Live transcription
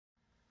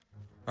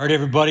All right,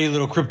 everybody, a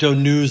little crypto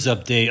news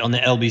update on the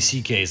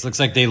LBC case. Looks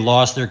like they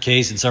lost their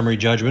case in summary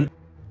judgment.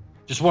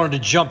 Just wanted to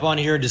jump on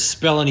here and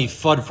dispel any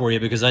FUD for you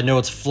because I know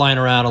it's flying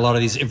around. A lot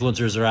of these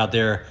influencers are out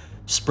there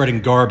spreading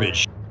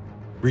garbage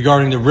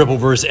regarding the Ripple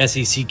vs.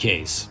 SEC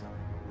case.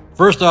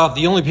 First off,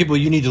 the only people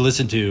you need to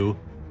listen to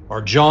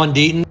are John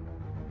Deaton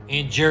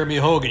and Jeremy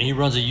Hogan. He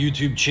runs a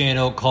YouTube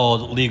channel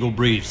called Legal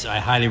Briefs. I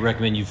highly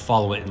recommend you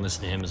follow it and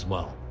listen to him as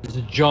well. This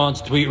is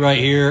John's tweet right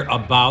here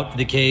about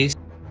the case,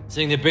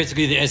 saying that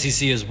basically the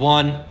SEC has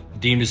won,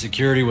 deemed a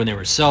security when they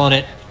were selling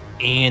it,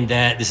 and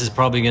that this is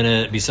probably going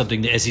to be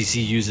something the SEC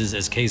uses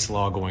as case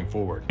law going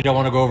forward. What I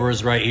want to go over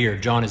is right here.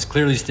 John is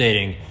clearly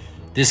stating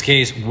this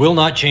case will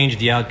not change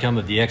the outcome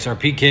of the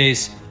XRP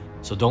case,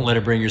 so don't let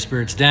it bring your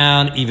spirits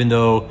down, even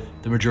though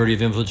the majority of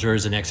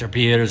influencers and XRP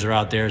hitters are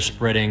out there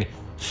spreading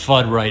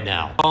FUD right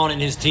now. John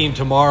and his team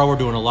tomorrow, we're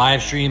doing a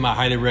live stream. I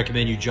highly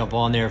recommend you jump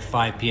on there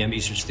 5 p.m.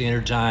 Eastern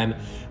Standard Time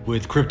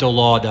with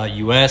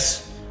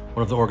cryptolaw.us,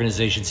 one of the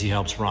organizations he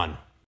helps run.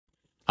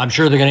 I'm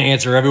sure they're going to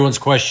answer everyone's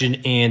question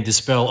and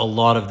dispel a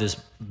lot of this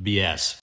BS.